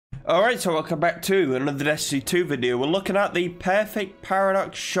Alright, so welcome back to another Destiny 2 video. We're looking at the perfect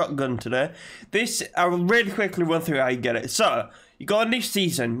paradox shotgun today. I'll really quickly run through how you get it. So, you go on this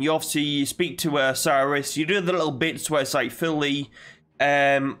season, you speak to Cyrus, you do the little bits where it's like fill the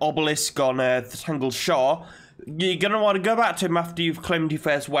obelisk on the Tangled Shore. You're going to want to go back to him after you've claimed your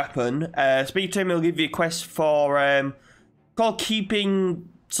first weapon. Speak to him, he'll give you a quest for, called Keeping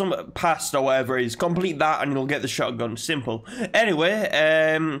some past or whatever it is. Complete that and you'll get the shotgun. Simple. Anyway,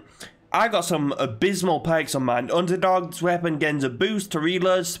 I got some abysmal perks on mine. Underdog's weapon gains a boost to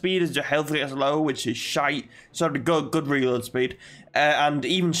reload speed as your health gets low, which is shite. So good reload speed. And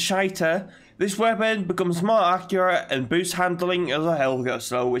even shiter, this weapon becomes more accurate and boosts handling as the health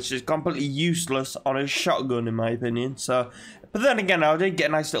gets low, which is completely useless on a shotgun in my opinion. So, but then again, I did get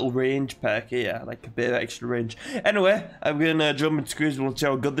a nice little range perk here, like a bit of extra range. Anyway, I'm gonna jump into Crucible and see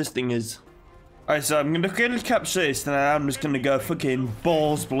how good this thing is. Alright, so I'm gonna quickly capture this, and I'm just gonna go fucking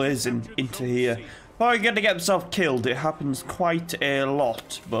balls blazing into here. Probably gonna get myself killed. It happens quite a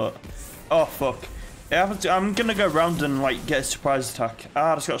lot, but oh fuck. It happens. I'm gonna go around and like get a surprise attack.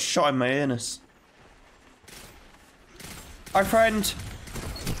 I just got shot in my anus. Hi friend.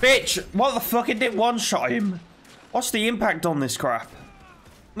 Bitch, what the fuck? It did one shot him. What's the impact on this crap?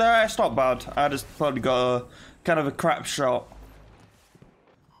 Nah, it's not bad. I just probably got a kind of a crap shot.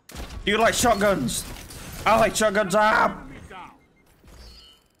 Do you like shotguns? I like shotguns. Ah!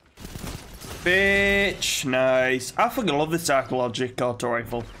 Bitch, nice. I fucking love this archaeologic auto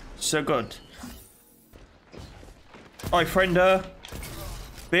rifle. So good. Oi, friender.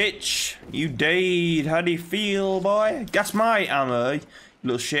 Bitch, you dead. How do you feel, boy? That's my ammo.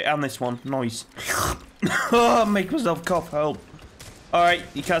 Little shit, and this one. Nice. Oh, make myself cough, help. Alright,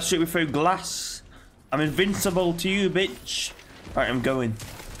 you can't shoot me through glass. I'm invincible to you, bitch. Alright, I'm going.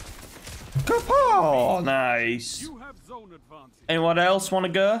 Kapow! Nice. Anyone else want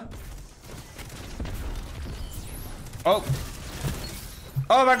to go? Oh.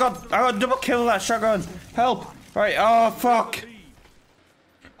 Oh my god, I got double kill that shotgun. Help. Right, oh fuck.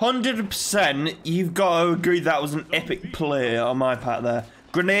 100% you've got to agree that was an epic play on my part there.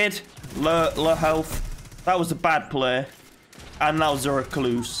 Grenade, low health. That was a bad play. And that was a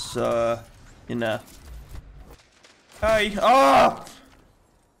recluse, you know. Hey, oh!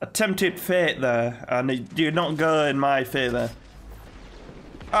 Attempted fate there, and you're not go in my favour.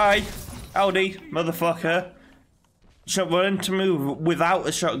 Hi, howdy, motherfucker. Learn to move without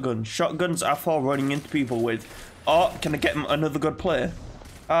a shotgun. Shotguns are for running into people with. Oh, can I get another good player?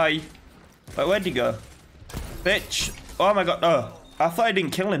 Hi. Wait, where'd you go? Bitch. Oh my god, oh. I thought I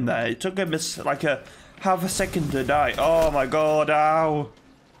didn't kill him there. It took him like a half a second to die. Oh my god, ow.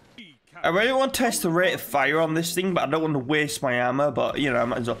 I really want to test the rate of fire on this thing, but I don't want to waste my ammo, but you know, I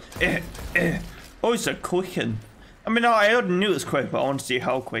might as well. Oh, it's a quicken. I mean, I already knew it was quick, but I want to see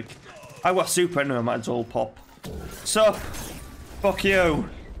how quick. I got super anyway, I might as well pop. So, fuck you.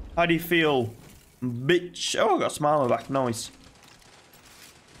 How do you feel? Bitch. Oh, I got some armor back, nice.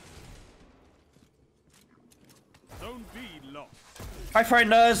 Hi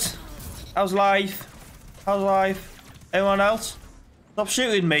frienders, how's life? How's life? Anyone else? Stop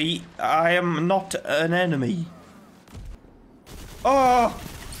shooting me, I am not an enemy. Oh,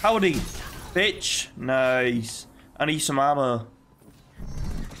 howdy, bitch, nice. I need some ammo.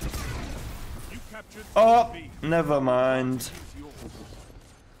 Oh, never mind.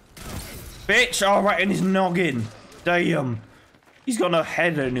 Bitch, oh right in his noggin. Damn, he's got no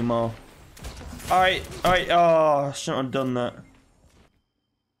head anymore. Alright, oh, I shouldn't have done that.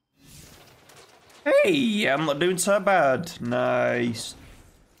 Hey, I'm not doing so bad. Nice.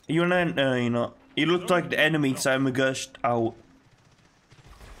 Are you an enemy? No, you're not. You look like the enemy, so I'm gushed out.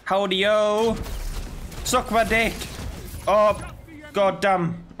 Howdy, yo. Suck my dick. Oh, god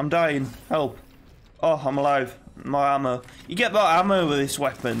damn. I'm dying. Help. Oh, I'm alive. More ammo. You get more ammo with this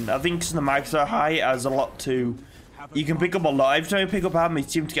weapon. I think because the mags are high, it has a lot too. You can pick up a lot. Every time you pick up ammo, you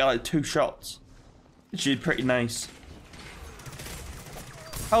seem to get like 2 shots. Which is pretty nice.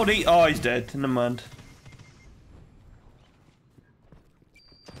 Howdy. Oh, he's dead. Never mind.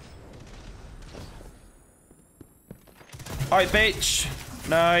 Alright, bitch.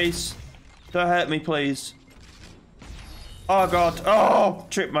 Nice. Don't hurt me, please. Oh, God. Oh,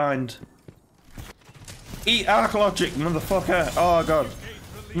 trip mind. Eat archaeologic, motherfucker. Oh, God.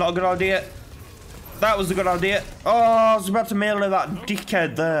 Not a good idea. That was a good idea. Oh, I was about to melee that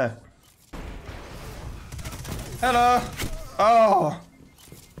dickhead there. Hello. Oh.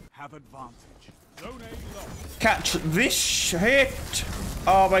 Catch this shit.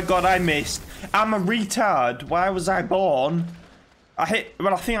 Oh my god, I missed. I'm a retard. Why was I born? I hit,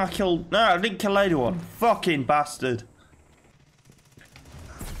 well, I think I killed, no, I didn't kill anyone. Fucking bastard.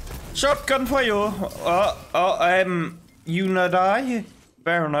 Shotgun for you. You not die?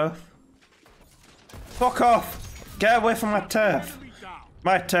 Fair enough. Fuck off. Get away from my turf.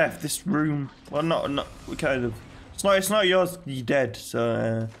 My turf, this room. Well, not kind of. It's not yours, you're dead,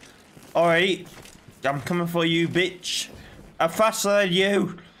 so, alright. I'm coming for you, bitch. I'm faster than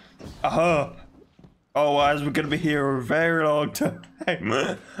you. I hope. Otherwise, we're gonna be here a very long time.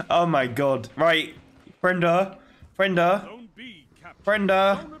 Oh my god. Right. Frienda.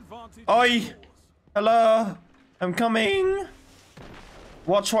 Oi. Hello. I'm coming.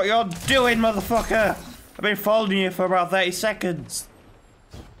 Watch what you're doing, motherfucker. I've been following you for about 30 seconds.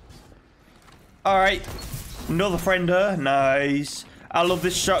 Alright. Another friender. Nice. I love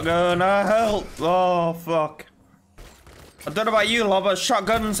this shotgun. Help. Oh, fuck. I don't know about you lot, but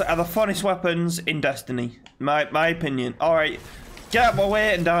shotguns are the funnest weapons in Destiny. My opinion. Alright. Get out of my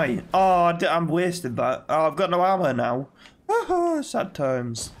way and die. Oh, I'm wasted that. Oh, I've got no armor now. Oh, sad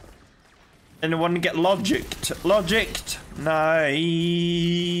times. Anyone get logicked? Logicked.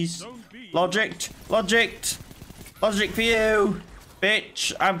 Nice. Logicked. Logic for you.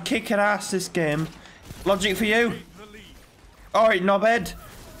 Bitch, I'm kicking ass this game. Logic for you. Alright, knobhead.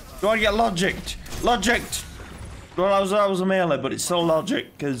 You want to get logicked? Well, that was a melee, but it's still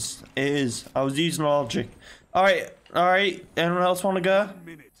logic, because it is. I was using logic. Alright. Anyone else want to go?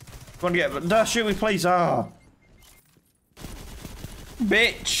 Want to get... No, shoot me, please. Ah.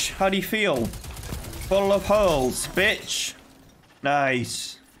 Bitch, how do you feel? Full of holes, bitch.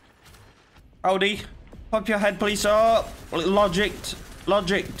 Nice. Howdy. Pop your head, please. Oh, logicked.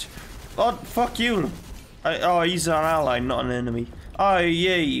 Oh, fuck you. Oh, he's an ally, not an enemy. Oh,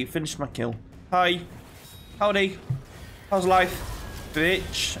 yeah, you finished my kill. Hi. Howdy. How's life?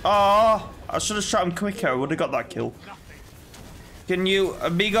 Bitch. Oh, I should have shot him quicker. I would have got that kill. Can you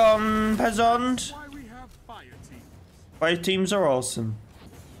be gone, peasant? Fire teams are awesome.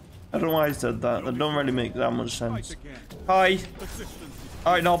 I don't know why I said that. That don't really make that much sense. Hi.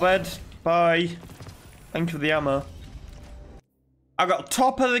 Alright, not bad. Bye. Thank you for the ammo. I got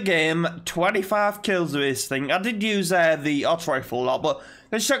top of the game, 25 kills with this thing. I did use the auto rifle a lot, but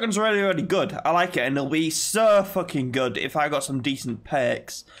this shotgun's really good. I like it, and it'll be so fucking good if I got some decent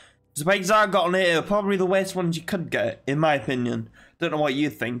perks. The perks I got on it are probably the worst ones you could get, in my opinion. Don't know what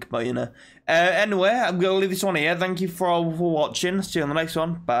you think, but you know. Anyway, I'm going to leave this one here. Thank you for all for watching. See you on the next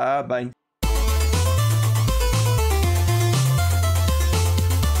one. Bye-bye.